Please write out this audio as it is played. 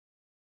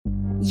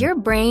Your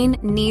brain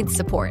needs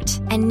support,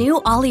 and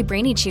new Ollie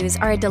Brainy Chews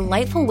are a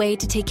delightful way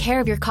to take care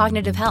of your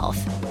cognitive health.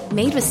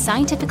 Made with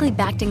scientifically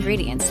backed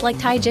ingredients like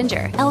Thai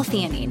ginger,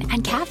 L-theanine,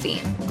 and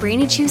caffeine,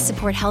 Brainy Chews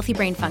support healthy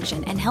brain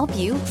function and help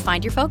you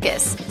find your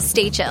focus,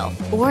 stay chill,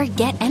 or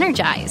get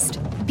energized.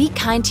 Be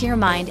kind to your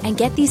mind and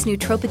get these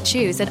nootropic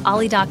chews at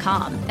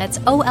ollie.com.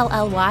 That's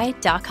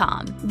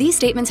OLLY.com. These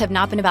statements have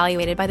not been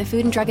evaluated by the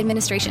Food and Drug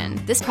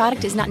Administration. This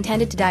product is not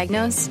intended to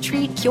diagnose,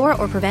 treat, cure,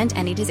 or prevent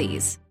any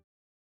disease.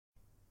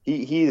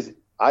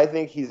 I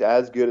think he's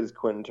as good as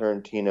Quentin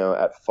Tarantino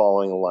at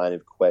following a line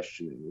of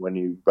questioning when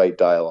you write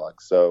dialogue.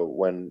 So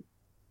when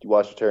you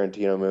watch a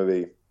Tarantino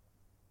movie,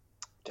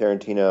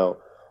 Tarantino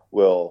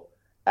will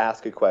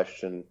ask a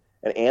question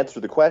and answer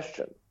the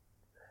question.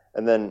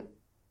 And then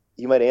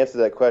he might answer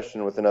that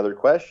question with another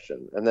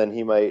question. And then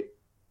he might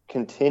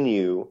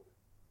continue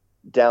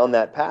down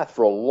that path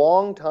for a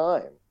long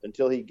time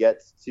until he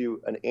gets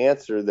to an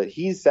answer that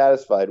he's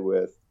satisfied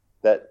with,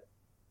 that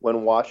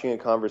when watching a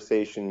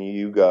conversation,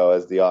 you go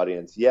as the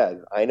audience, yeah,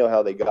 I know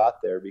how they got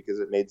there because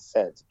it made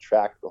sense. It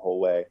tracked the whole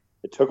way.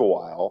 It took a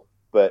while,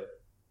 but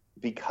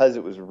because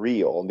it was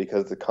real and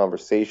because the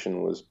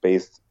conversation was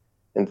based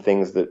in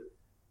things that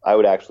I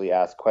would actually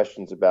ask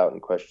questions about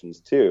and questions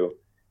to,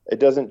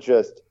 it doesn't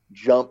just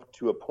jump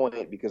to a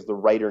point because the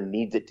writer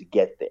needs it to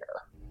get there.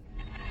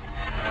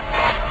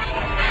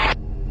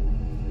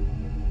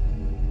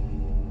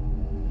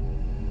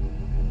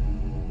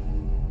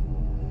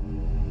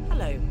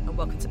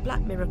 Welcome to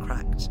Black Mirror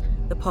Cracked,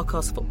 the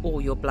podcast for all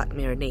your Black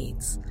Mirror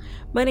needs.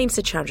 My name's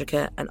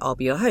Chandrika and I'll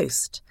be your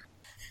host.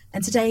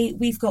 And today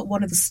we've got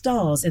one of the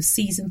stars of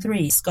season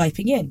 3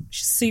 Skyping in,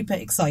 which is super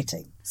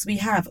exciting. So we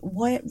have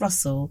Wyatt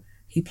Russell,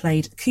 who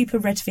played Cooper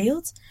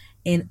Redfield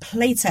in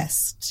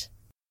Playtest.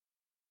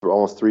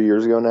 Almost 3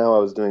 years ago now, I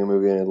was doing a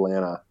movie in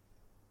Atlanta,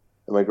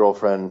 and my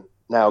girlfriend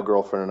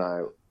and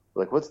I were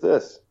like, "What's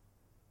this?"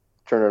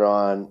 Turn it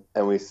on,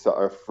 and we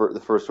saw the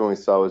first one we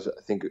saw was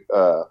I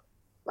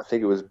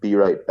think it was Be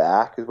Right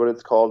Back is what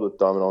it's called, with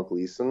Domhnall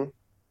Gleeson.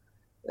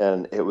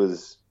 And it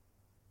was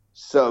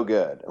so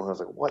good. And I was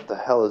like, what the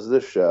hell is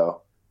this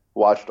show?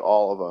 Watched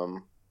all of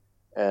them.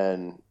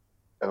 And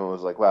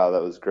was like, wow,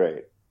 that was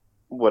great.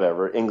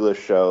 Whatever.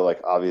 English show,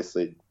 like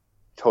obviously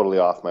totally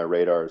off my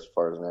radar as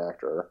far as an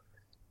actor.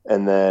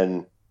 And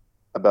then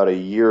about a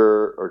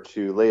year or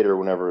two later,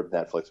 whenever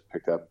Netflix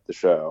picked up the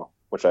show,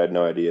 which I had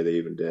no idea they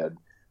even did,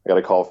 I got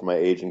a call from my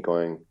agent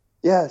going,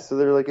 yeah, so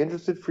they're like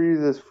interested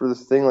for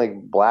this thing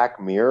like Black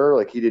Mirror.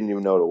 Like he didn't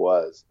even know what it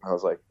was. And I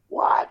was like,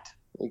 what?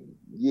 Like,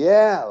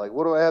 yeah, like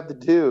what do I have to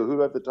do? Who do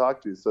I have to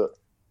talk to? So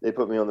they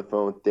put me on the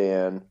phone with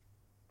Dan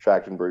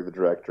Trachtenberg, the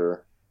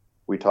director.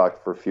 We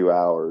talked for a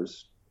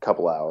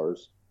couple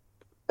hours,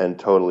 and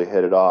totally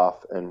hit it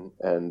off. And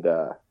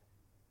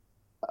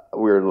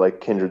we were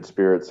like kindred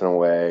spirits in a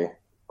way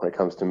when it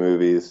comes to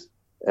movies.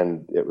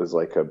 And it was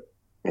like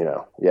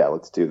yeah,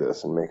 let's do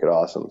this and make it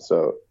awesome.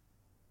 So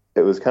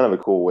it was kind of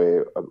a cool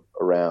way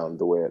around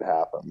the way it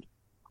happened.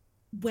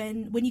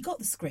 When you got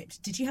the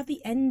script, did you have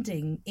the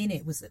ending in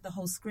it? Was it the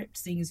whole script,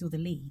 seeing as you're the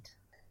lead?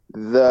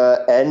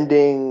 The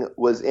ending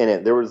was in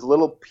it. There was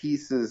little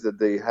pieces that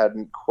they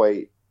hadn't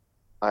quite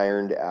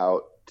ironed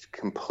out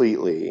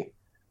completely,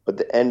 but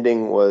the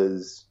ending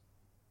was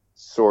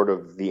sort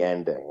of the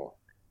ending.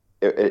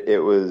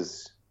 It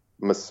was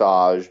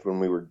massaged when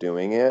we were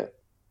doing it,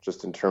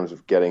 just in terms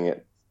of getting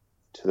it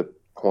to the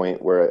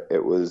point where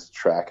it was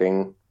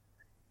tracking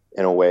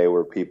in a way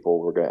where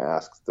people were going to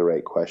ask the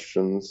right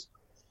questions.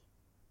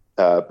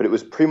 But it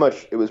was pretty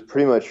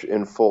much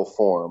in full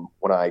form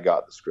when I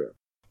got the script.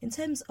 In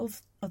terms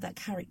of that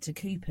character,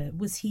 Cooper,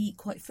 was he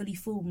quite fully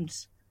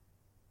formed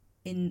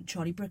in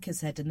Charlie Brooker's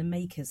head and the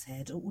maker's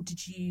head, or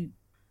did you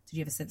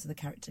have a sense of the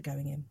character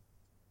going in?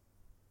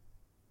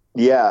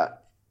 Yeah.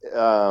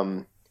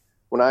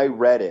 When I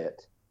read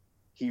it,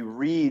 he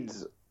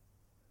reads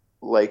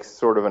like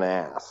sort of an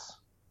ass.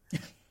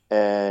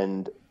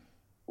 And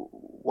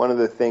one of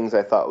the things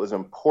I thought was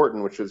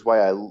important, which is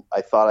why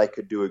I thought I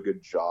could do a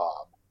good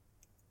job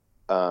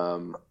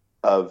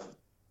of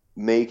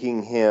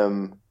making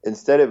him,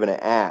 instead of the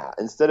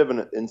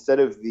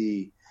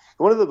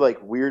one of the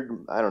like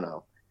weird, I don't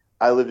know.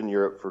 I lived in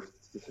Europe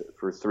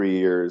for 3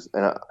 years,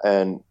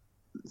 and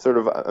sort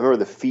of I remember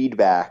the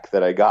feedback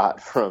that I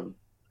got from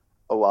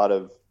a lot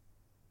of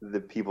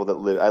the people that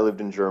lived. I lived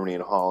in Germany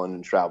and Holland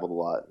and traveled a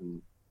lot,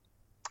 and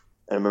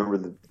I remember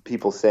the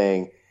people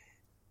saying,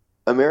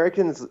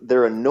 Americans,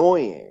 they're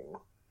annoying.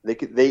 They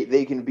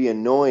can be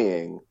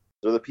annoying.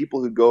 They're the people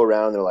who go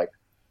around and they're like,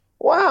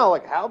 wow,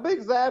 like how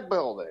big's that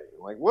building?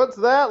 Like what's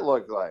that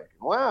look like?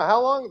 Wow, how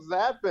long has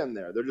that been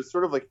there? They're just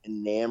sort of like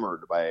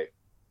enamored by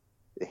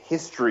the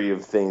history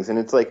of things, and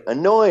it's like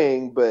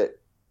annoying, but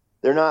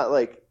they're not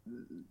like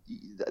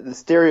the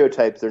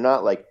stereotypes. They're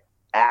not like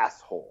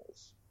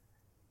assholes,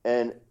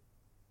 and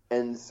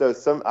so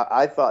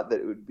I thought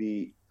that it would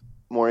be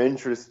more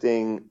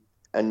interesting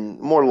and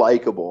more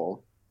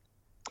likable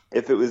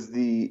if it was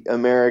the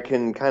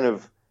American kind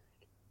of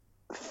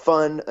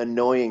fun,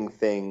 annoying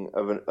thing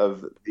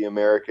of the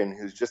American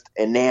who's just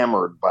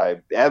enamored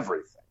by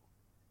everything.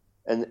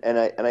 And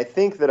I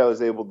think that I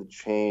was able to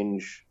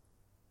change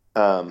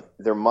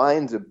their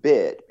minds a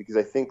bit, because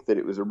I think that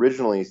it was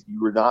originally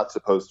you were not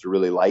supposed to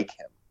really like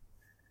him.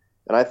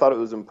 And I thought it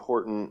was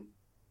important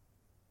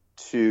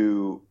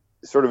to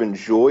sort of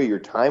enjoy your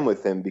time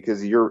with him,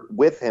 because you're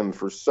with him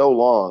for so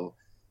long.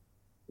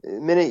 The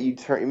minute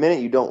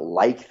you don't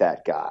like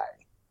that guy,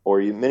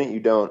 or the minute you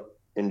don't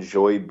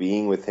enjoy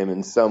being with him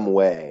in some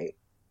way,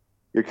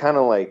 you're kind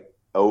of like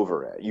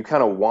over it. You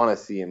kind of want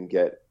to see him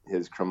get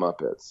his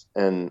comeuppance.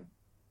 And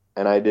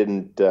I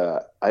didn't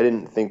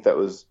think that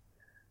was.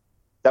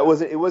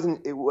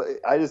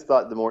 I just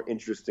thought the more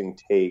interesting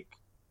take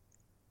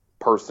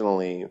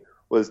personally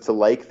was to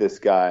like this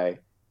guy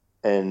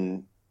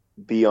and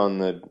be on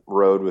the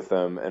road with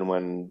him. And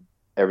when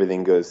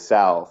everything goes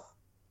south,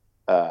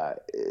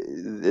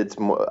 it's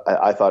more,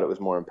 I thought it was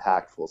more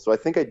impactful. So I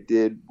think I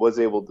was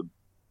able to,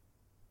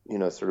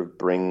 sort of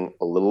bring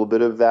a little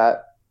bit of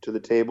that to the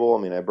table.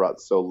 I mean, I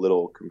brought so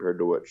little compared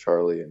to what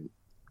Charlie and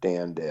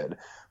Dan did,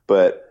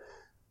 but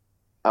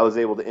I was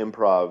able to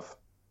improv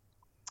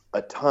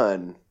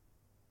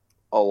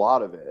a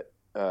lot of it,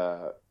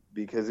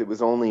 because it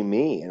was only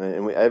me,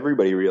 and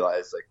everybody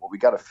realized, like, well, we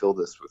got to fill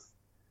this with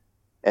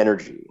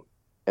energy,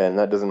 and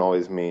that doesn't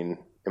always mean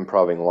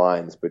improving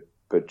lines,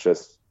 but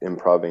just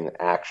improving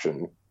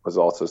action was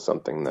also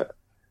something that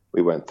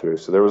we went through.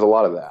 So there was a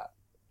lot of that.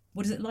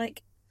 What is it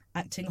like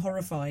acting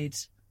horrified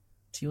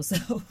to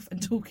yourself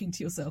and talking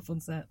to yourself on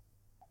set?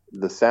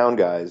 The sound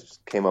guys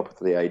came up with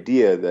the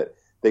idea that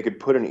they could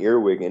put an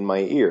earwig in my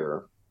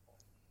ear,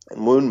 and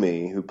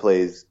Moonmi, who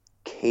plays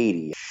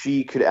Katie,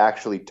 she could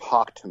actually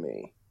talk to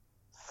me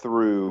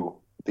through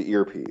the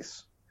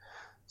earpiece.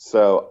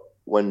 So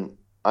when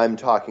I'm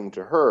talking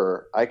to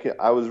her,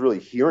 I was really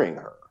hearing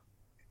her.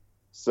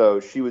 So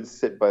she would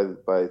sit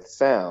by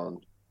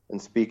sound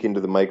and speak into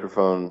the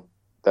microphone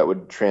that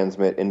would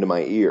transmit into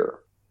my ear.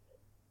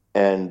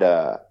 And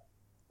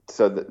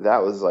so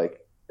that was like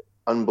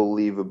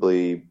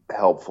unbelievably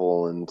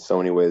helpful in so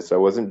many ways. So I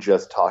wasn't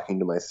just talking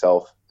to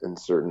myself at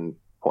certain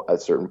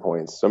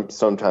points.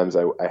 Sometimes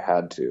I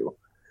had to.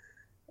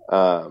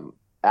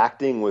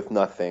 Acting with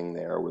nothing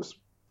there was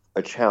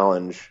a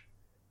challenge,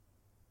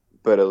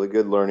 but a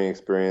good learning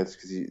experience,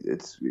 because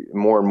it's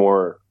more and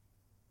more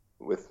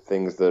with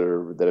things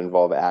that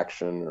involve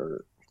action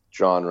or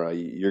genre.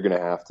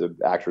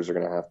 Actors are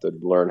gonna have to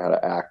learn how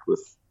to act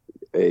with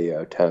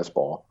a tennis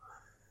ball,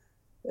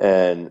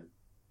 and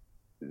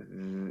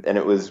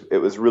it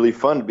was really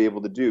fun to be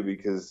able to do,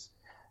 because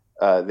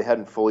they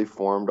hadn't fully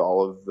formed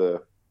all of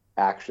the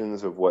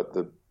actions of what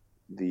the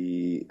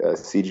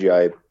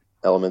CGI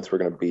elements were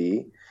going to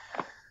be.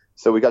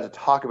 So we got to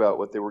talk about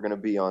what they were going to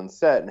be on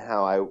set and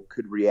how I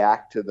could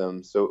react to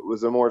them. So it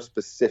was a more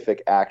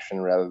specific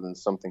action rather than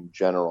something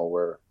general,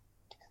 where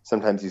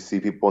sometimes you see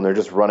people and they're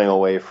just running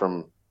away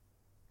from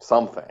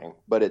something,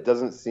 but it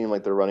doesn't seem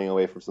like they're running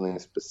away from something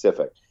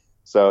specific.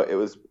 So it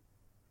was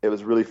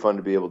really fun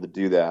to be able to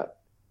do that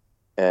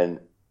and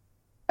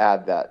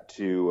add that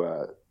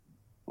to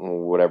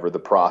whatever the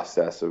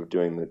process of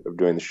doing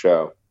the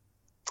show,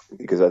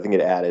 because I think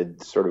it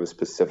added sort of a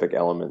specific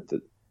element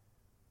that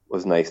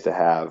was nice to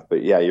have.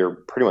 But yeah, you're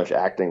pretty much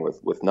acting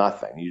with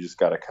nothing. You just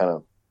got to kind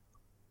of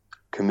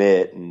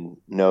commit and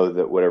know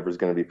that whatever's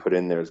going to be put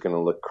in there is going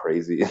to look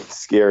crazy and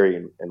scary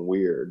and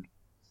weird.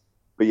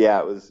 But yeah,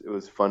 it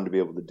was fun to be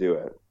able to do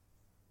it.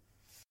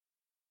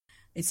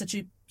 It's such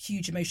a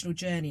huge emotional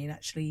journey, and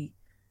actually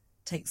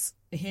takes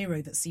a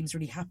hero that seems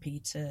really happy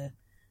to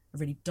a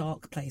really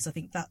dark place. I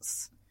think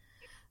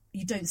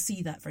you don't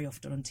see that very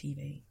often on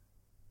TV.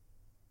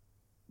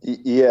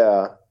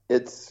 Yeah,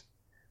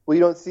 you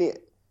don't see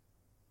it.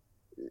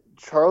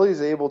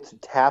 Charlie's able to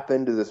tap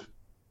into this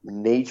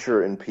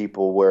nature in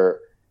people where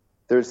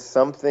there's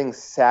something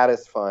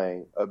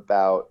satisfying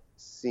about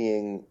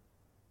seeing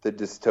the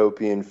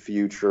dystopian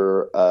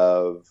future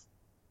of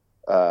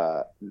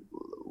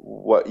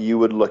what you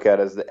would look at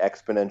as the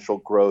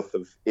exponential growth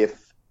of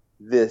if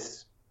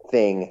this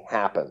thing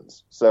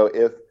happens. So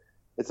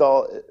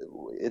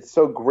it's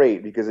so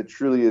great, because it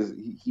truly is.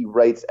 He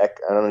writes, I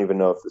don't even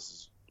know if this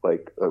is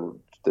like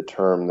the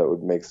term that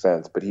would make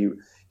sense, but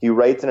he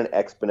writes in an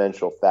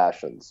exponential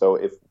fashion. So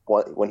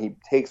when he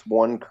takes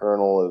one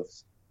kernel of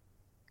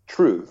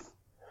truth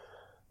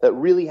that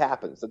really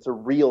happens, that's a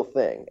real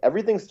thing.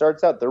 Everything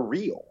starts out, they're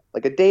real,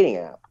 like a dating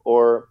app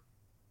or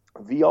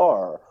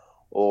VR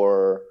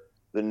or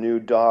the new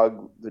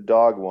dog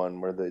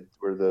one where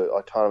the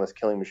autonomous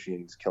killing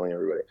machine is killing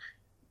everybody.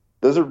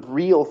 Those are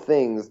real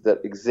things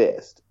that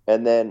exist.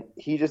 And then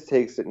he just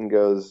takes it and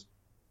goes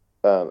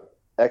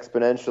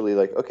exponentially,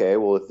 like, okay,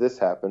 well, if this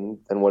happened,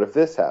 then what if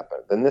this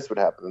happened? Then this would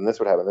happen, then this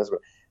would happen, this would.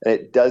 And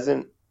it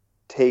doesn't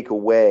take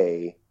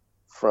away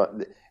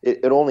from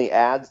it. It only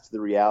adds to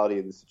the reality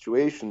of the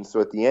situation. So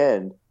at the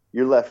end,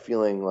 you're left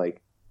feeling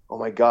like, oh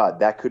my God,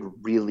 that could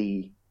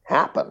really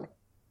happen.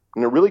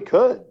 And it really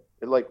could.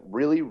 It like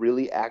really,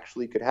 really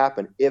actually could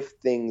happen if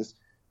things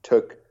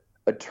took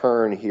a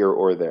turn here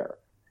or there.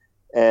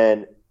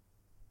 And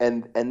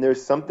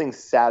there's something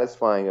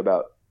satisfying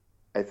about,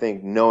 I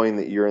think, knowing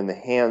that you're in the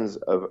hands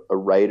of a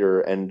writer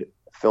and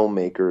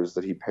filmmakers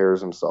that he pairs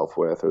himself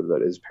with, or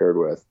that is paired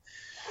with,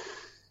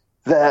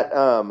 that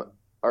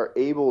are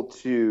able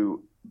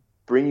to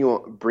bring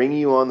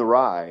you on the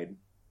ride,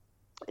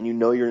 and you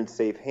know you're in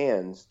safe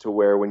hands, to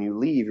where when you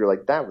leave, you're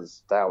like, that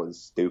was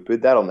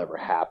stupid. That'll never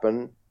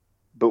happen.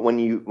 But when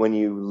you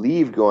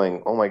leave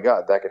going, oh my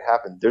God, that could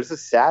happen, there's a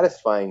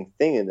satisfying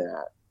thing in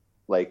that.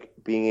 Like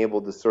being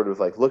able to sort of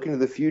like look into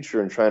the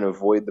future and trying to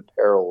avoid the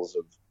perils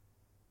of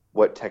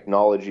what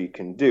technology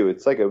can do.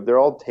 It's like they're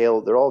all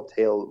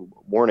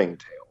warning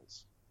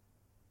tales.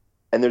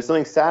 And there's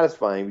something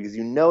satisfying because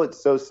you know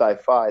it's so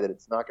sci-fi that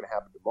it's not going to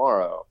happen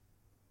tomorrow,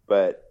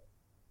 but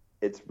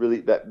it's really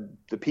that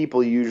the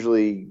people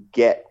usually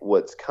get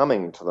what's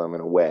coming to them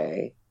in a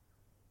way.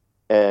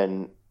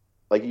 And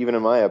like even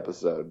in my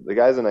episode, the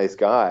guy's a nice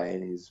guy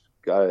and he's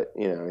got,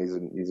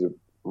 he's a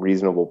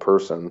reasonable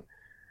person,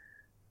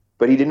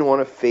 but he didn't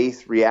want to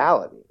face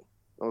reality.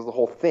 That was the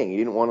whole thing. He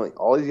didn't want to.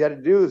 All he had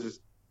to do was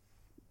just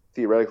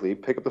theoretically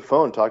pick up the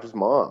phone, talk to his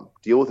mom,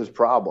 deal with his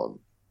problem.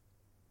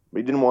 But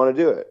he didn't want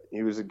to do it.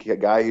 He was a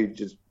guy who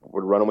just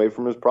would run away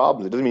from his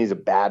problems. It doesn't mean he's a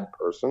bad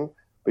person,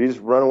 but he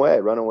just run away.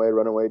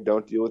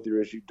 Don't deal with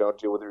your issue. Don't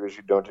deal with your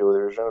issue.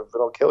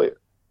 It'll kill you.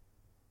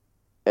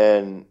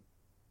 And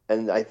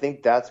I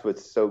think that's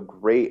what's so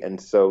great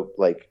and so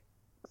like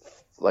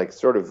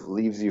sort of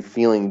leaves you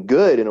feeling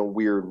good in a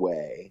weird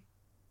way.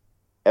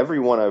 Every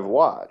one I've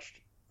watched,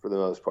 for the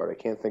most part, I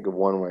can't think of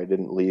one where I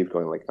didn't leave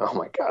going like, oh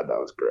my God, that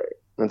was great.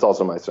 And it's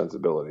also my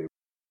sensibility.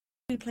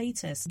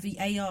 Playtest, the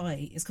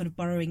AI is kind of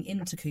burrowing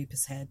into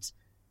Cooper's head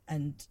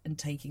and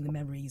taking the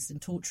memories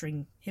and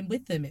torturing him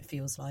with them, it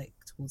feels like,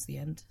 towards the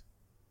end.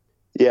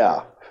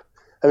 Yeah.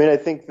 I mean, I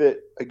think that,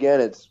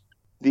 again, it's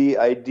the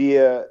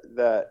idea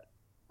that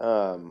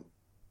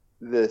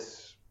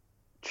this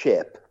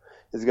chip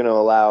is going to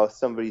allow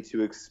somebody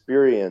to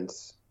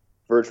experience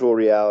virtual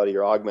reality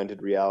or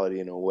augmented reality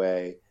in a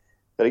way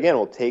that, again,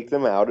 will take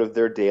them out of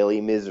their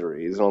daily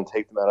miseries and will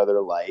take them out of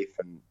their life.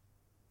 And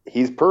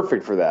he's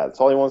perfect for that. That's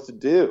all he wants to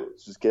do.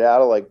 It's just get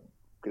out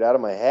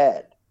of my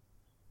head.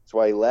 That's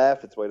why he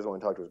left. That's why he doesn't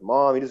want to talk to his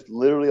mom. He just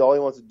literally, all he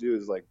wants to do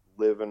is like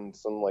live in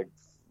some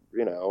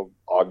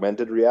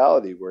augmented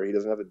reality where he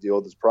doesn't have to deal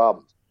with his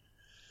problems.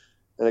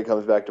 And it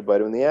comes back to bite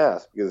him in the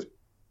ass because,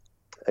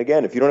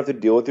 again, if you don't have to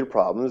deal with your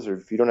problems, or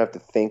if you don't have to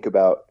think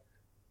about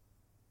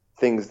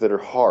things that are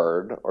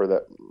hard or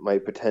that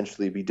might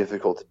potentially be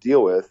difficult to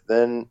deal with,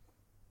 then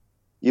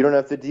you don't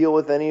have to deal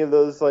with any of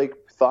those like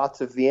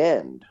thoughts of the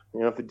end. You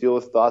don't have to deal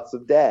with thoughts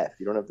of death.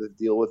 You don't have to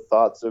deal with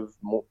thoughts of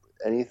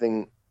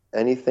anything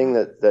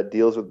that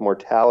deals with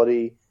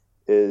mortality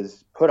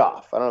is put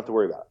off. I don't have to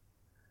worry about it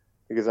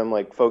because I'm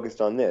like focused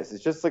on this.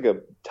 It's just like a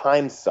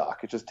time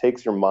suck. It just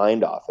takes your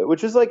mind off it,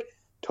 which is like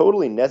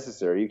totally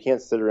necessary. You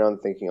can't sit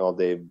around thinking all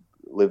day,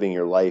 living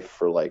your life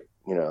for like,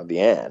 the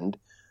end.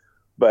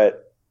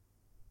 But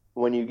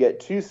when you get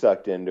too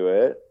sucked into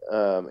it,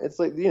 it's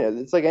like,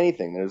 it's like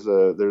anything.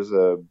 There's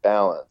a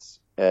balance,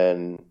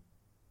 and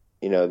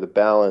the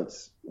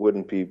balance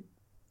wouldn't be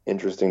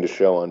interesting to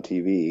show on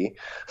TV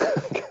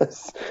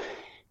because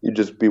you'd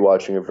just be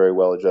watching a very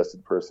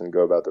well-adjusted person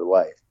go about their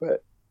life.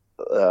 But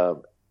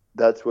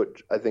that's what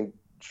I think.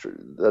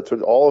 That's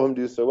what all of them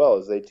do so well,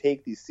 is they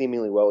take these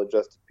seemingly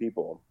well-adjusted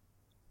people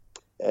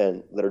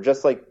and that are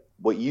just like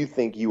what you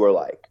think you are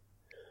like.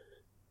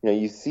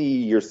 You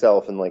see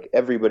yourself in like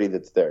everybody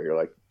that's there. You're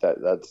like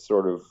that's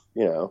sort of,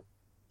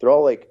 they're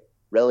all like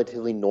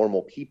relatively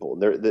normal people.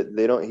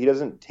 He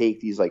doesn't take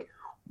these like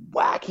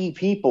wacky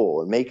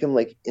people and make them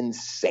like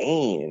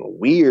insane and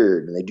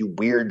weird and they do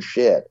weird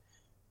shit.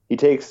 He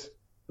takes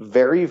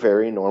very,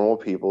 very normal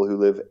people who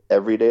live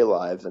everyday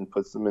lives and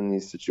puts them in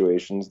these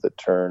situations that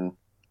turn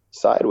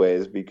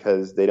sideways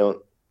because they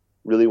don't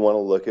really want to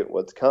look at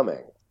what's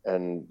coming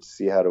and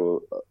see how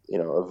to,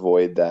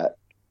 avoid that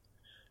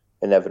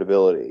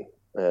inevitability.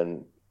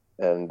 And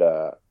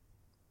I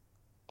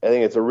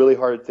think it's a really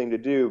hard thing to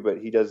do, but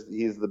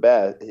he's the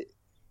best.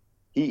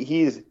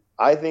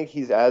 I think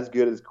he's as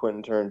good as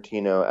Quentin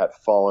Tarantino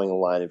at following a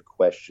line of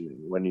questioning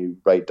when you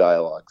write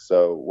dialogue.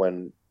 So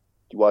when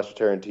you watch a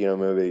Tarantino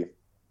movie,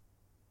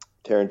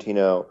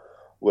 Tarantino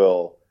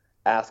will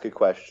ask a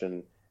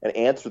question and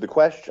answer the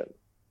question.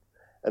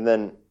 And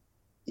then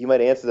he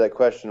might answer that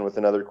question with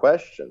another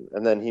question.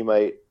 And then he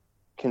might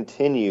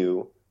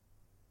continue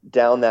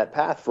down that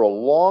path for a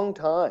long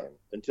time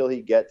until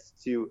he gets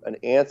to an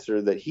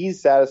answer that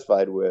he's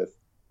satisfied with,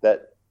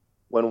 that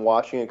when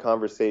watching a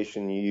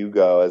conversation, you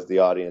go as the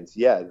audience,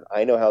 yeah,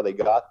 I know how they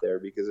got there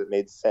because it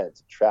made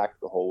sense. It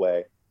tracked the whole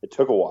way. It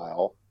took a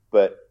while,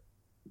 but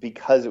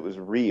because it was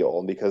real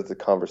and because the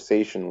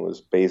conversation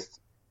was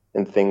based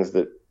in things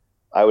that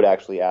I would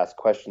actually ask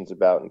questions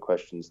about and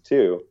questions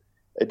too,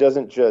 it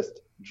doesn't just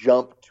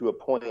jump to a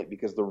point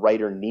because the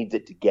writer needs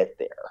it to get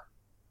there,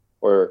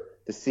 or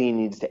the scene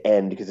needs to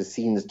end because the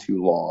scene is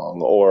too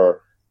long,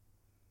 or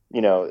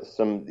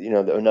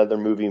another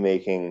movie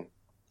making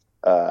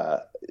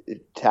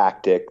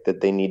tactic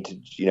that they need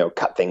to,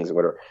 cut things or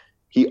whatever.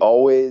 He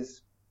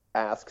always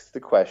asks the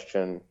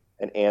question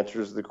and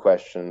answers the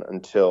question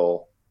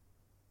until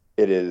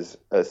it is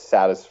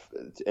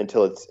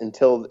until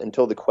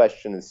the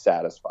question is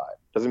satisfied.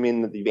 Doesn't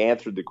mean that you've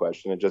answered the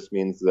question. It just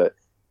means that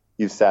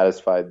you've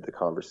satisfied the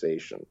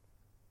conversation.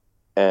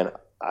 And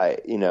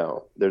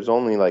there's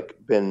only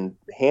been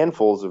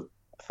handfuls of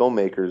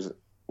filmmakers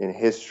in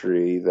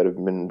history that have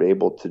been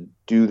able to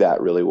do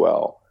that really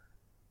well.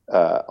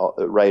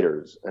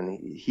 Writers, and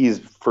he's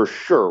for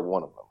sure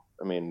one of them.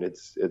 I mean,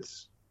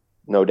 it's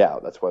no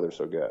doubt that's why they're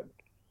so good.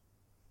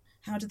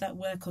 How did that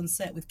work on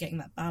set with getting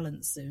that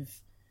balance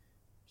of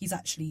he's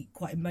actually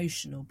quite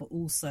emotional, but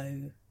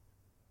also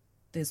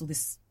there's all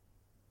this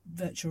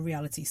virtual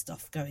reality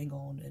stuff going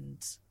on,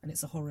 and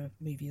it's a horror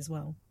movie as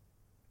well?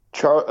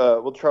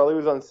 Charlie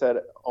was on set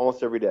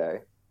almost every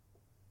day.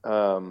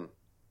 I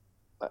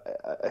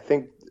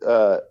think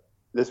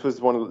this was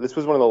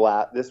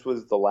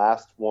the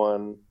last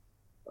one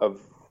of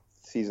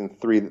season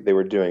 3 that they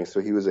were doing, so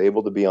he was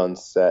able to be on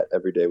set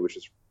every day, which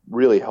is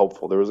really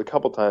helpful. There was a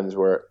couple times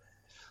where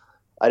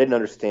I didn't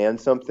understand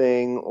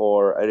something,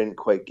 or I didn't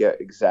quite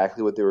get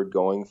exactly what they were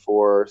going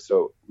for,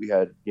 so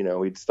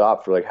we'd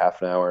stop for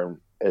half an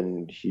hour,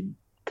 and he'd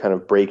kind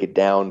of break it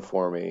down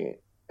for me,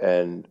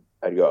 and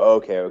I'd go,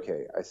 okay,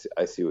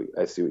 I see what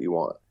you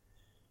want.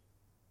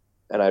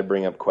 And I'd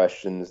bring up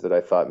questions that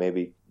I thought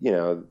maybe,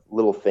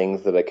 little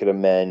things that I could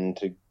amend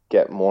to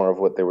get more of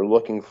what they were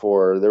looking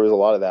for. There was a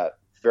lot of that.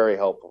 Very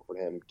helpful for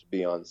him to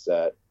be on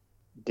set.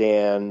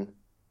 Dan,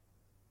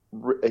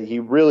 he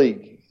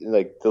really,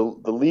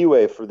 the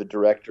leeway for the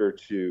director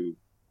to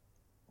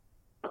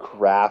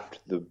craft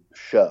the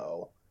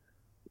show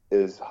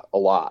is a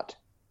lot.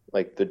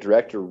 The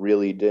director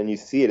really did, and you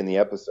see it in the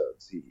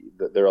episodes.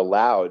 They're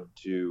allowed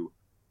to,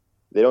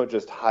 they don't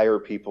just hire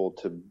people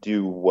to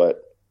do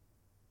what,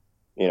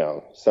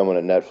 someone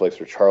at Netflix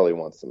or Charlie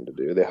wants them to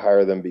do. They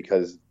hire them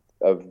because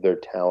of their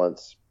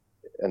talents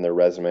and their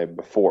resume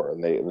before.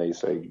 And they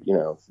say,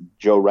 if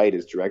Joe Wright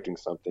is directing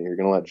something, you're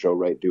going to let Joe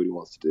Wright do what he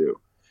wants to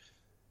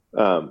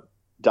do.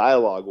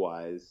 Dialogue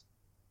wise,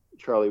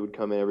 Charlie would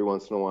come in every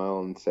once in a while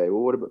and say,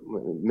 well, what about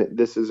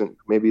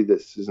maybe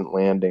this isn't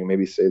landing,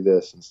 maybe say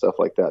this and stuff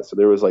like that. So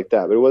there was that,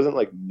 but it wasn't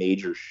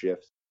major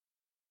shifts.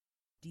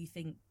 Do you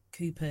think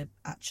Cooper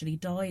actually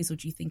dies, or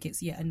do you think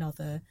it's yet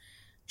another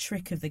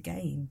trick of the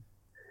game?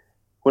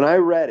 When I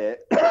read it,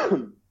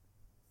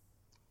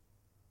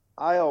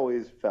 I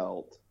always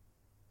felt,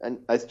 and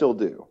I still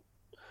do,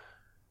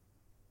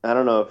 I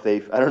don't know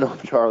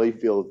if Charlie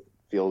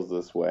feels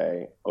this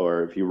way,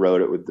 or if he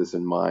wrote it with this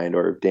in mind,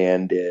 or if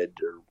Dan did,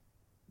 or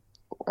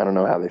I don't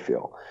know how they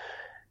feel.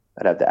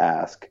 I'd have to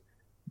ask.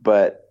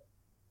 But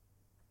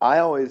I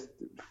always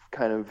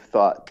kind of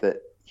thought that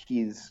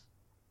he's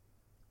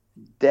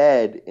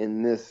dead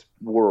in this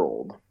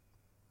world.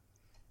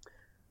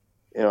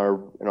 In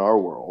our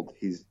world,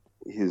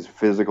 his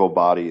physical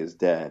body is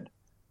dead,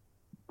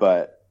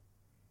 but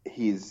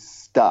he's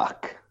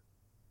stuck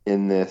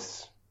in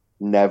this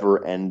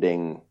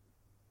never-ending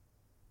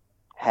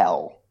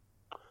hell.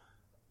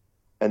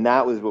 And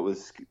that was what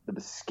was the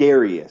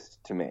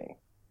scariest to me,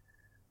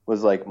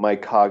 was my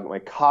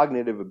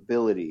cognitive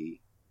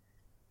ability,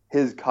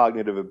 his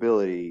cognitive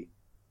ability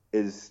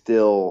is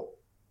still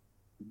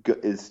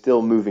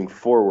moving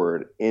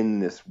forward in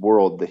this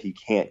world that he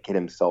can't get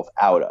himself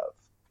out of.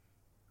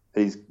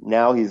 He's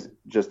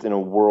just in a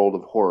world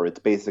of horror. It's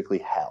basically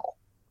hell.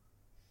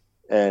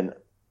 And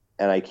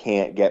I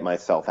can't get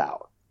myself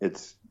out.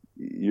 It's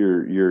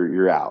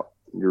you're out.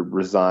 You're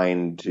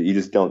resigned to, you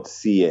just don't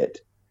see it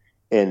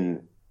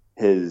in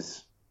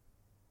his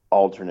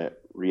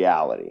alternate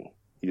reality.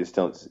 You just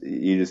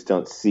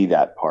don't see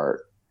that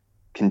part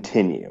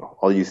continue.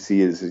 All you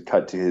see is a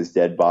cut to his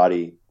dead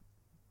body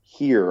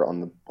here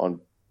on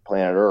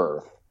planet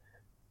Earth.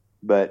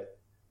 But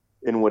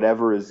in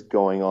whatever is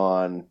going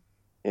on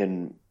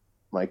in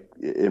my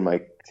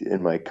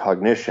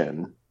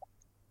cognition,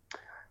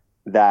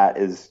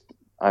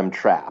 I'm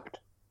trapped.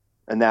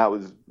 And that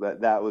was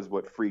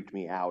what freaked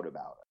me out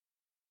about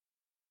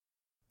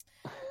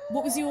it.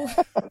 What was your...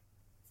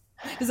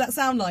 Does that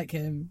sound like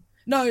him?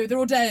 No, they're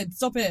all dead.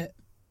 Stop it.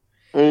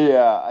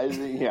 Yeah,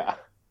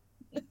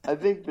 I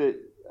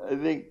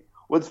think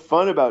what's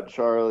fun about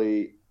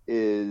Charlie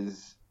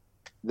is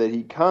that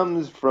he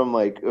comes from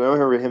I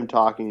remember him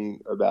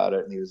talking about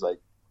it, and he was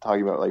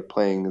talking about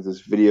playing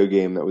this video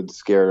game that would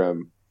scare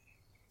him,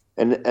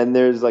 and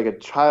there's a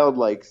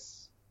childlike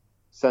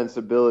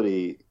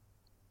sensibility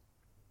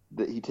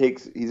that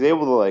he's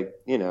able to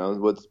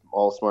what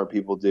all smart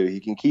people do. He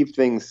can keep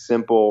things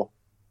simple,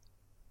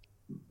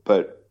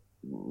 but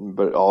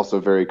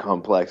also very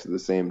complex at the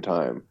same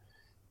time.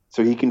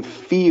 So he can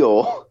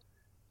feel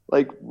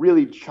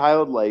really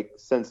childlike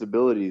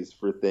sensibilities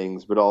for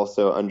things, but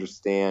also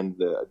understand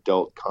the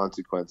adult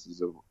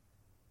consequences of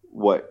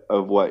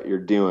what you're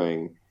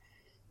doing.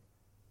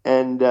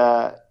 And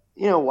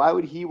why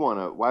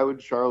would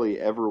Charlie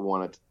ever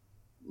want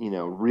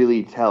to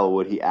really tell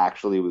what he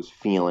actually was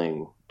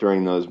feeling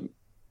during those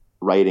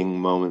writing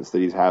moments that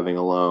he's having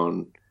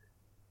alone,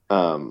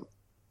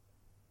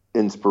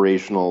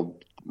 inspirational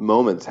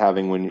moments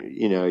having when,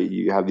 you know,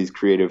 you have these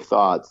creative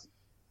thoughts.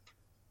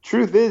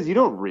 Truth is, you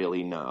don't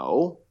really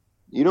know.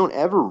 You don't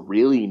ever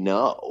really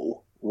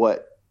know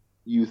what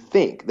you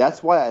think.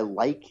 That's why I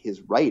like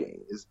his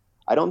writing. Is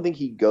I don't think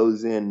he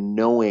goes in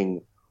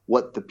knowing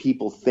what the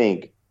people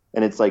think,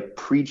 and it's like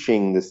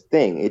preaching this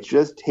thing. It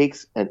just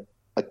takes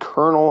a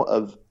kernel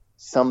of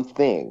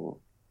something,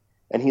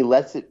 and he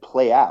lets it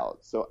play out.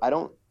 So I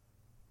don't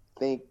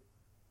think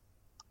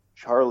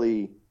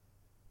Charlie,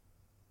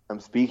 I'm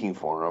speaking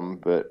for him,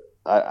 but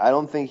I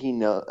don't think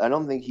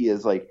he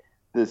is like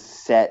this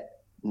set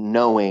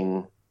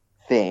knowing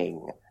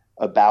thing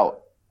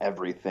about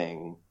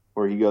everything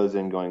where he goes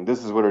in going,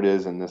 this is what it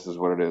is, and this is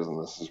what it is, and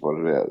this is what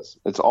it is.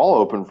 It's all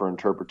open for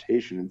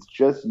interpretation. It's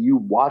just you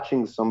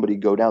watching somebody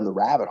go down the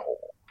rabbit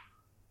hole.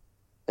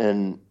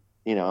 And,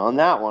 you know, on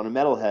that one, a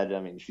Metalhead,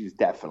 I mean, she's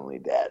definitely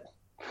dead.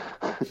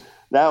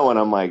 That one,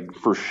 I'm like,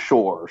 for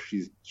sure,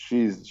 she's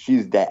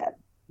dead.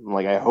 I'm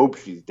like, I hope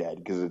she's dead,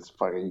 because it's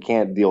fucking, you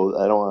can't deal.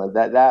 I don't want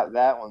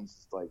that one's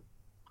just like,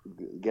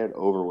 get it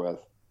over with,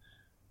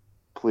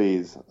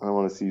 please. I don't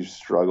want to see you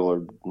struggle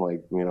or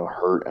like, you know,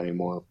 hurt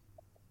anymore.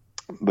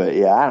 But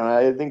yeah, I don't know.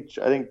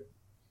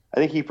 I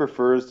think he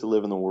prefers to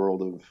live in the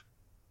world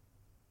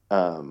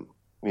of,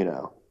 you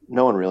know,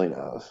 no one really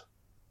knows.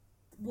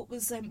 What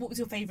was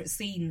your favourite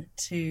scene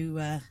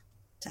to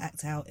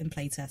act out in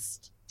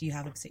Playtest? Do you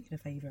have a particular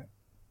favourite?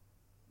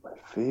 My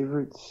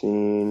favourite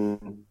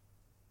scene,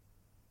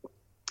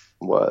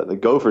 the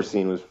gopher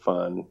scene was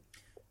fun.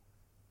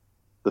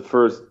 The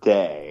first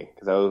day,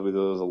 because it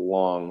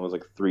was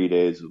like 3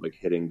 days of like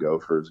hitting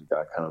gophers. It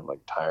got kind of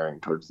like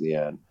tiring towards the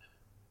end.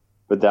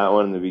 But that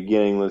one in the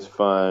beginning was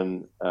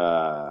fun.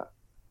 You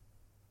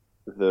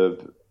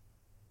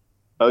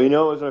know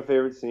what was my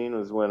favorite scene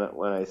was when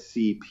I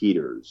see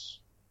Peters,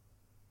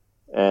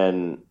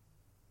 and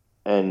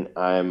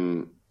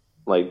I'm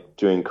like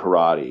doing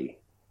karate.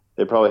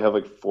 They probably have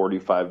like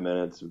 45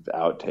 minutes of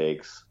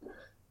outtakes,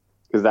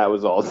 because that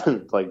was all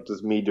like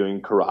just me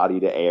doing karate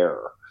to air.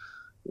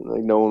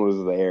 Like no one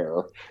was there,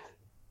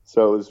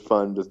 so it was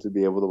fun just to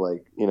be able to,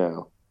 like, you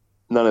know,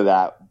 none of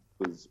that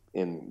was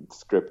in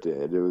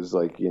scripted. It was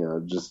like, you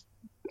know, just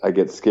I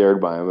get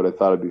scared by him, but I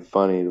thought it'd be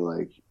funny to,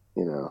 like,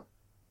 you know,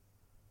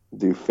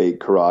 do fake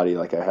karate,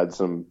 like I had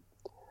some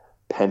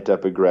pent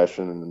up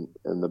aggression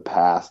in the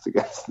past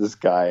against this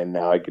guy, and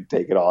now I could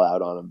take it all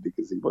out on him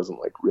because he wasn't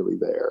like really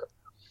there.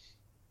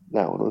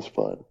 That one was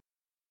fun.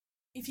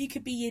 If you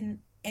could be in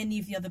any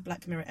of the other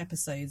Black Mirror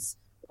episodes,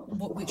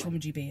 which one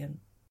would you be in?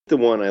 The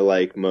one I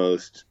like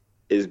most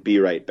is Be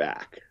Right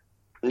Back.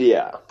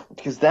 Yeah,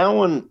 because that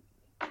one's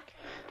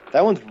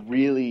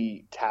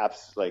really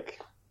taps, like,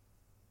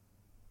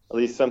 at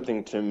least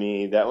something to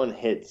me. That one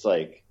hits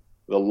like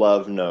the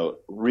love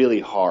note really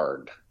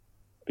hard,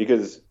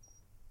 because,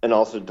 and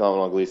also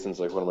Domhnall Gleeson's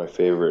like one of my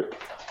favorite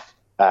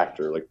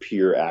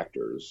peer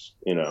actors,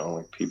 you know,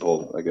 like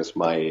people, I guess,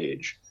 my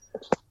age.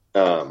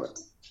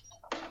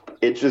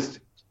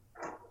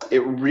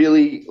 It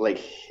really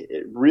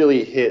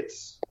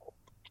hits.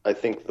 I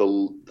think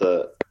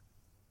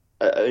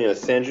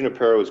San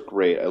Junipero was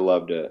great. I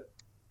loved it.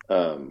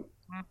 I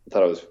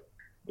thought it was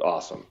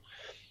awesome.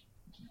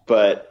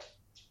 But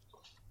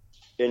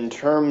in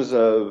terms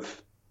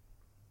of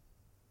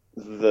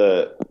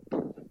a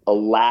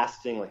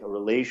lasting, like a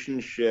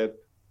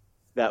relationship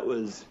that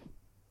was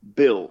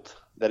built,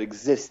 that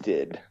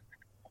existed,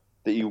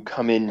 that you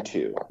come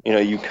into,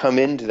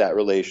 that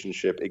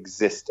relationship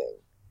existing,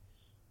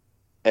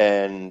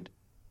 and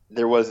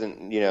there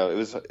wasn't,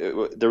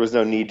 there was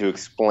no need to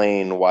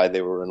explain why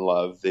they were in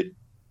love. They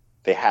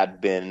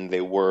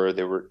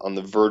were on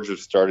the verge of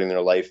starting their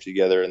life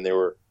together, and they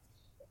were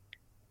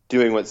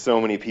doing what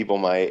so many people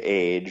my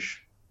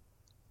age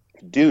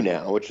do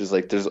now, which is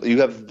like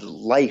you have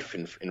life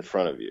in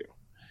front of you.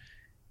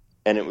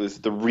 And it was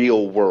the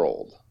real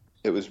world.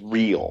 It was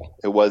real.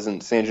 It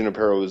wasn't, San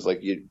Junipero was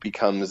like, it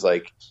becomes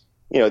like,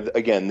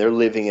 again, they're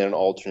living in an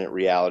alternate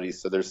reality,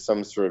 so there's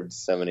some sort of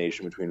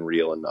dissemination between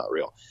real and not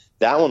real.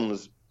 That one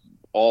was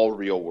all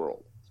real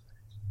world.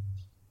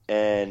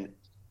 And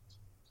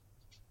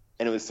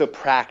it was so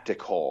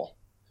practical.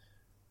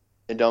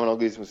 And Domhnall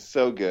Gleeson was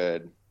so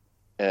good.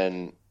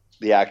 And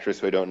the actress,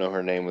 who I don't know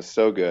her name, was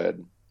so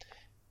good.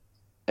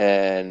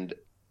 And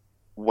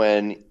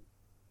when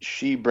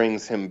she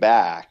brings him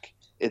back,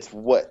 it's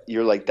what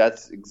you're like,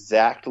 that's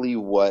exactly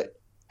what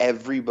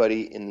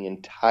everybody in the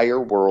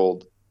entire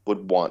world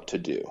would want to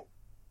do.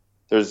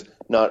 There's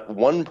not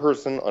one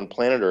person on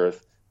planet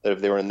Earth that,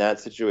 if they were in that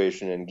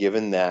situation and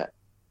given that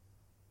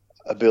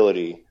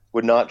ability,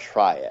 would not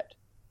try it.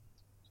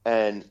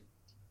 And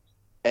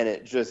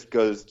it just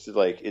goes to,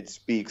 like, it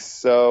speaks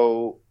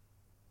so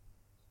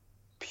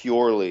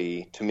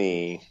purely to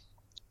me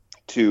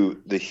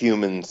to the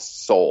human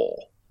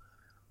soul,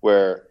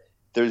 where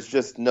there's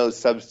just no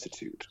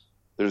substitute.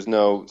 There's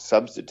no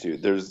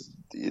substitute. There's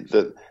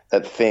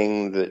that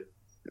thing that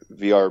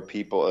VR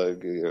people,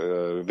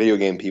 video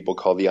game people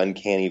call the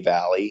uncanny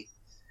valley.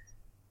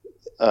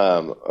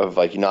 of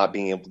like not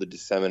being able to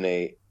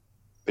disseminate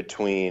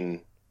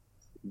between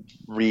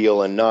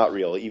real and not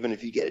real. Even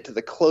if you get it to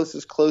the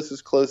closest,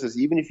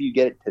 even if you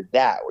get it to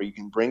that, where you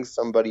can bring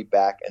somebody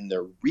back and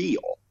they're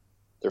real,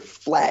 they're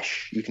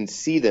flesh, you can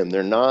see them,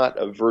 they're not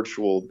a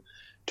virtual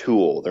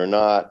tool, they're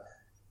not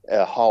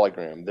a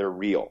hologram, they're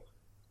real.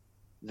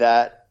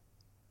 That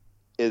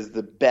is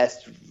the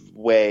best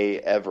way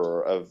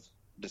ever of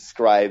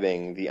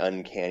describing the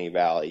uncanny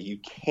valley. You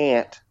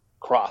can't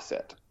cross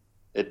it.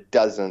 It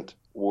doesn't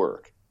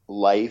work.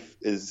 Life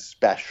is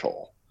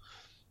special,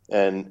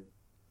 and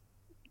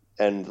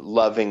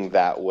loving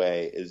that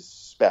way is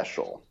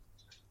special.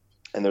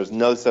 And there's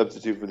no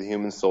substitute for the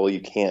human soul.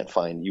 You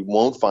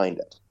won't find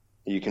it.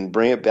 You can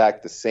bring it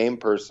back the same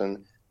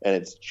person, and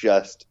it's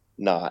just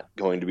not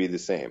going to be the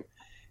same.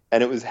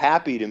 And it was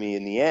happy to me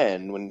in the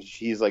end when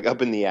she's like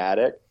up in the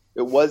attic.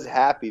 It was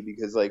happy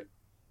because like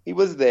he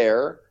was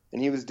there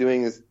and he was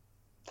doing his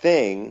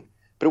thing,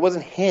 but it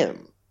wasn't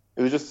him.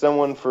 It was just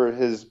someone for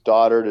his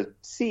daughter to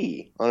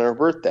see on her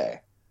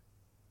birthday.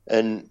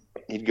 And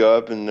he'd go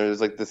up and there's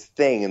like this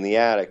thing in the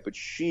attic, but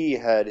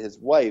his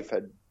wife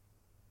had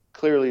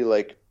clearly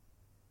like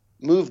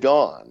moved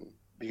on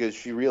because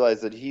she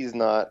realized that he's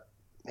not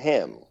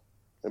him.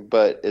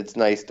 But it's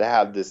nice to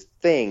have this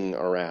thing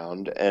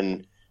around,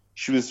 and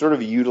she was sort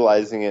of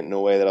utilizing it in a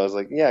way that I was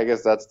like, yeah, I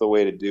guess that's the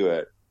way to do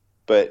it.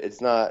 But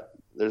it's not,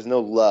 there's no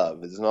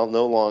love. It's no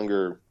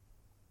longer,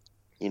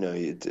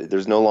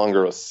 there's no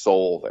longer a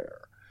soul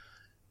there.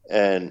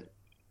 And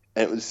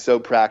it was so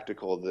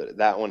practical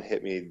that one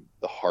hit me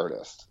the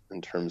hardest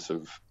in terms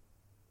of,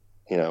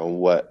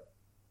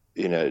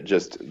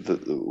 just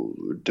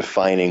the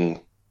defining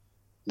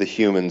the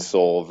human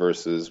soul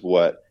versus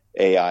what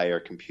AI or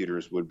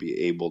computers would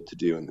be able to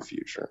do in the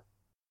future.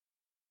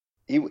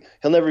 He'll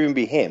never even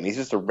be him. He's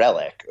just a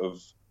relic of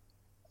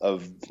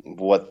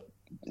what,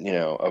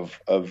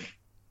 of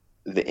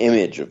the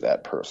image of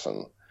that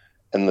person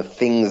and the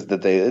things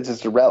that it's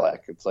just a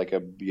relic. It's like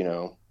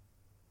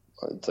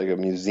it's like a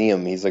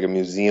museum. He's like a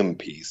museum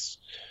piece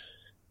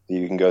that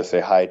you can go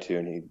say hi to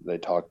and they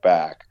talk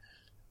back.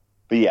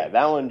 But yeah,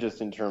 that one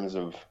just in terms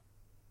of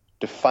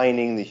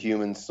defining the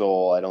human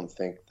soul, I don't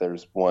think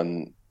there's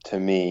one to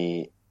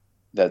me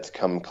that's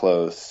come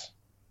close.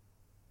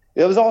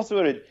 It was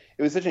also it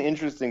was such an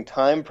interesting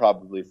time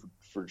probably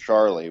for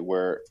Charlie,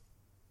 where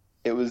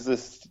it was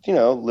this,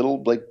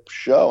 little like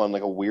show on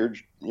like a weird,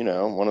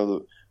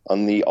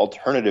 on the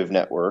alternative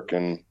network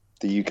in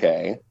the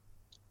UK.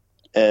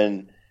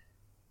 And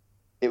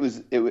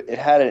it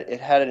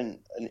had an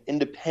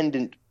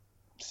independent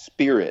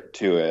spirit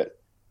to it,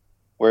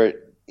 where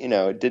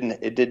it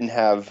didn't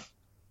have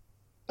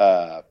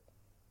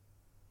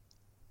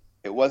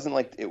it wasn't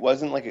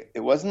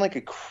like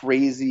a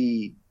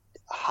crazy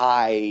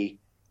high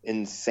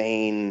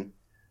insane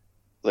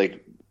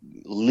like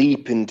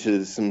leap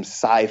into some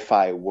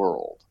sci-fi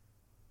world,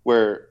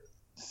 where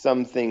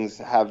some things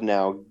have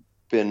now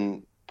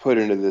been put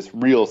into this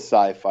real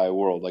sci-fi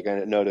world. Like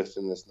I noticed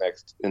in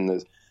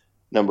this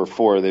number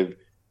 4, they've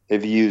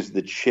used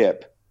the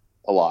chip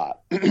a lot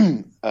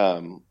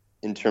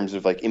in terms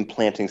of like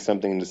implanting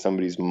something into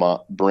somebody's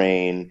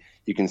brain.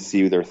 You can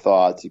see their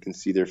thoughts, you can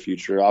see their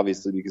future,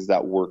 obviously, because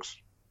that works.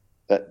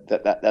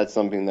 That's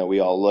something that we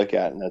all look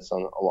at, and that's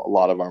on a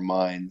lot of our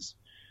minds.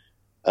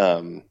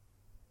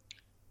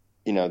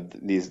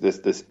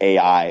 This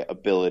AI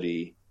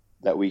ability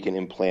that we can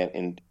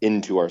implant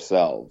into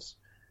ourselves.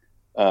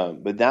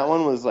 But that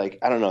one was like,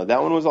 I don't know,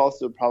 that one was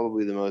also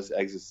probably the most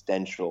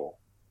existential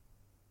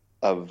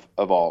of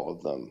all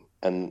of them.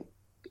 And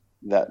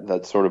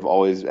that sort of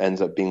always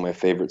ends up being my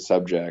favorite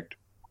subject,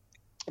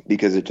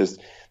 because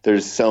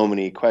there's so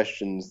many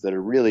questions that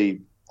are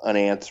really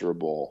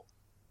unanswerable.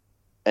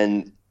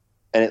 And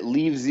it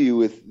leaves you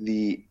with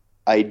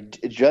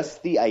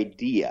just the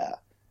idea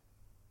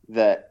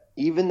that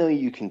even though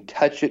you can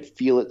touch it,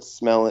 feel it,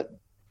 smell it,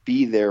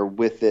 be there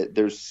with it,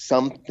 there's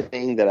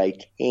something that I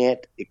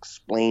can't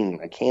explain.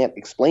 I can't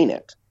explain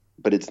it,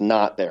 but it's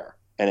not there.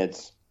 And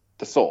it's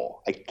the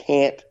soul. I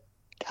can't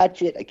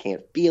touch it. I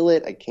can't feel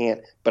it.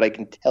 But I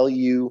can tell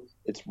you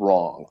it's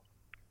wrong.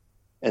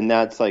 And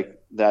that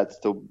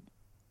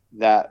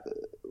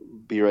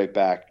Be Right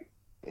Back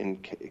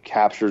and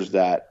captures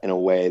that in a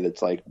way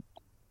that's like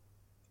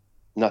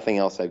nothing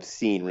else I've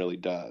seen really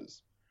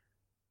does.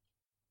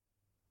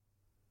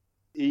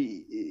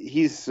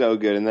 He's so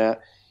good in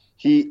that.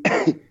 He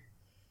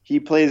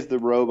plays the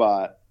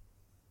robot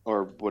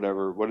or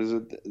whatever. What is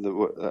it?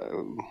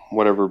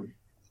 Whatever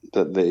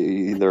that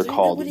they're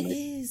called. I don't know what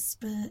it is,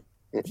 but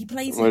he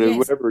plays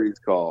whatever he's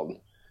called.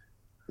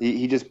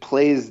 He just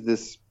plays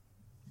this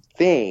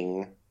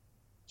thing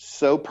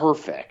so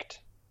perfect,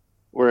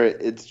 where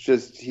it's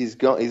just he's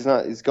gone. He's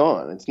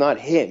gone. It's not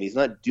him. He's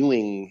not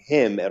doing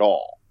him at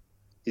all.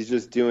 He's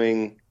just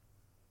doing.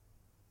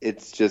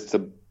 It's just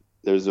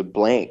there's a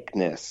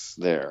blankness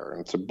there.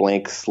 It's a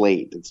blank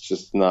slate. It's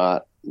just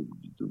not.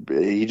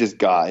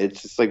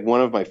 It's just like one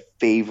of my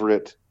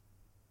favorite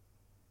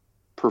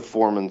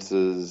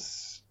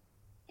performances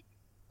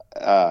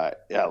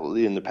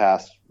in the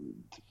past,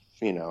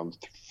 3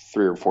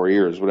 or 4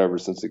 years, whatever,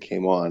 since it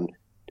came on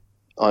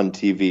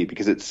TV,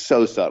 because it's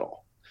so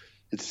subtle.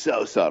 It's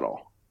so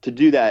subtle. To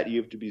do that,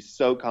 you have to be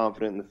so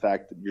confident in the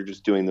fact that you're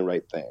just doing the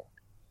right thing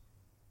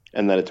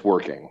and that it's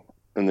working,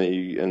 and that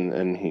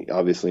and he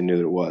obviously knew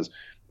that it was.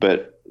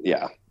 But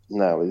yeah,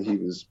 no, he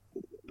was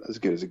as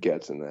good as it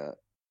gets in that.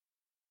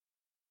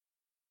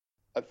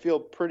 I feel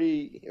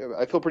pretty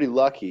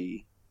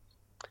lucky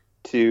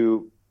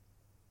to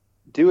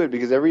do it,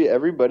 because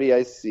everybody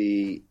I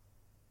see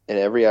in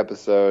every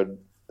episode,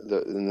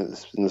 in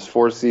this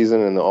fourth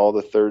season and all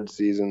the third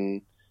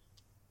season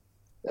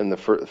and the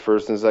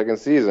first and second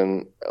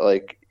season,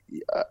 like,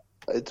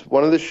 it's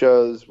one of the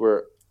shows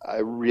where I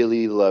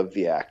really love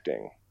the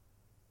acting.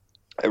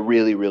 I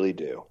really, really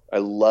do. I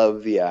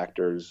love the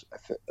actors.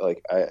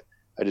 I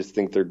just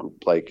think they're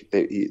like,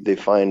 they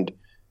find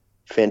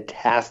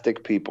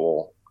fantastic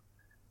people,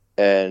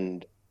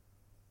 and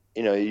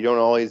you don't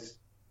always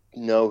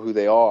know who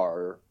they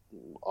are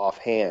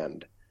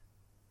offhand,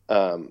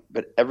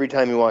 but every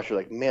time you watch, you're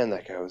like, man,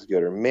 that guy was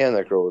good, or man,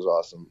 that girl was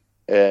awesome.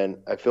 And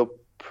I feel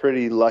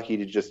pretty lucky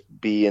to just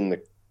be in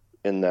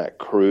that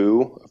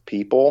crew of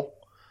people.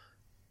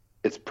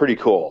 It's pretty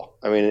cool.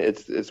 I mean,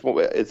 it's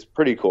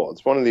pretty cool.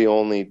 It's one of the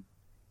only,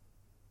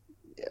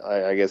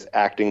 I guess,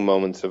 acting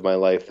moments of my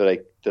life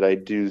that I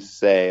do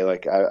say,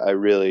 like, I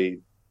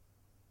really,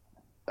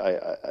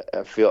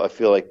 I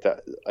feel like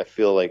that. I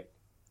feel like,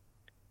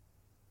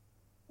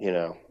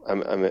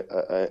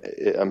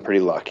 I'm pretty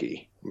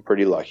lucky. I'm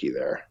pretty lucky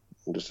there,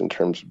 just in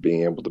terms of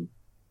being able to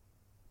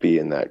be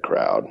in that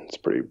crowd. It's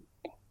pretty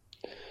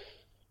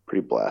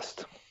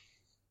blessed.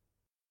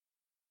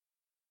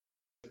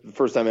 The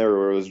first time ever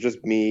where it was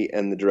just me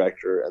and the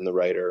director and the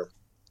writer,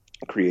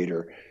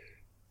 creator,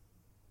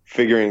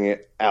 figuring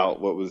it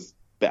out what was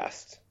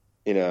best,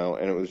 and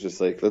it was just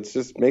like, let's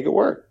just make it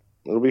work.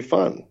 It'll be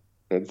fun.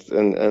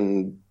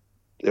 And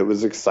it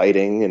was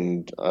exciting,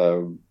 and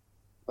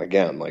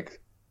again,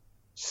 like,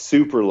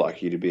 super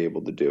lucky to be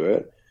able to do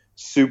it.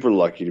 Super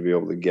lucky to be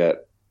able to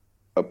get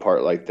a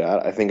part like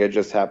that. I think I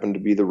just happened to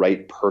be the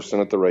right person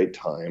at the right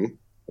time.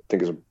 I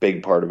think is a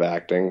big part of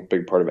acting,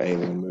 big part of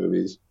anything in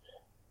movies,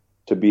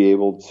 to be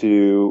able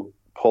to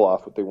pull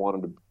off what they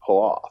wanted to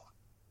pull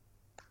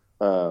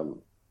off.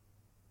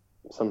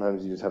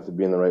 Sometimes you just have to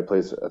be in the right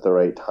place at the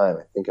right time.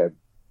 I think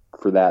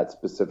for that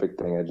specific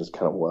thing, I just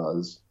kind of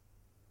was.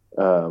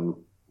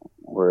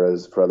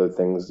 Whereas for other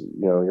things,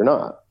 you're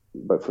not.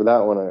 But for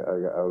that one,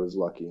 I was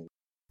lucky.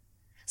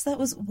 So that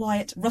was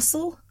Wyatt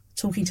Russell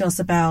talking to us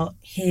about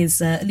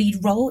his lead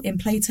role in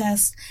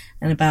Playtest,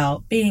 and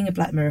about being a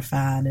Black Mirror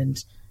fan,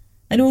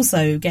 and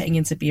also getting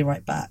into Be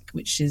Right Back,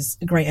 which is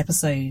a great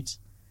episode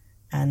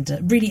and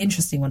a really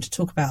interesting one to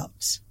talk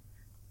about.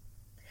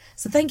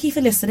 So thank you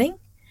for listening.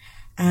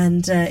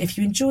 And if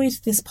you enjoyed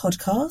this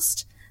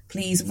podcast,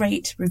 please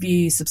rate,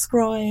 review,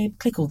 subscribe,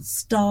 click all the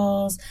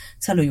stars,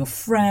 tell all your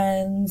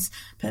friends,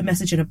 put a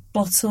message in a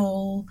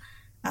bottle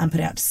and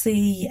put it out to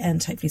sea,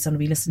 and hopefully someone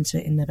will be listening to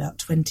it in about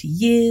 20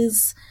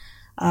 years.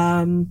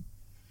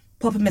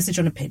 Pop a message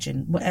on a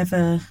pigeon,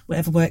 whatever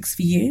works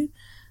for you.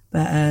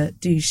 But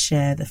do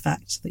share the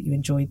fact that you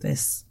enjoyed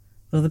this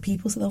with other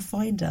people so they'll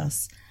find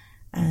us.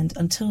 And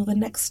until the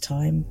next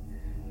time,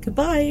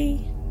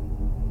 goodbye.